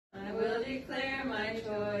will declare my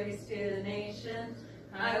choice to the nations.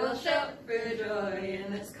 I will shout for joy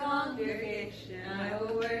in this congregation. I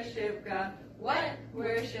will worship God. What?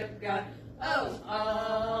 Worship God. Oh,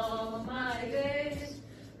 all my days.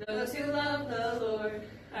 Those who love the Lord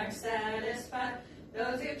are satisfied.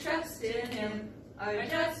 Those who trust in Him are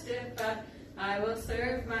justified. I will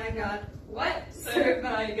serve my God. What? Serve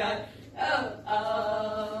my God. Oh,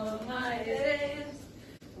 all my days.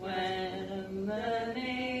 When the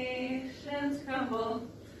nations crumble,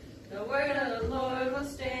 the word of the Lord will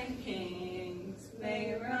stand. Kings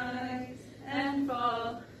may rise and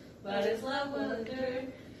fall, but His love will endure.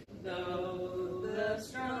 Though the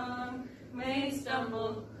strong may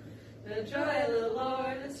stumble, the joy of the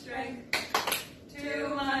Lord is strength to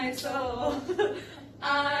my soul.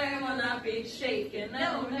 I will not be shaken,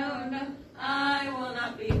 no, no, no. I will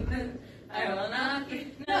not be moved. I will not be,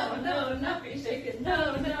 no, no, not be shaken.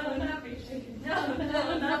 No, no, not be shaken. No,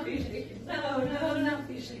 no, not be shaken. No, no, not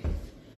be shaken.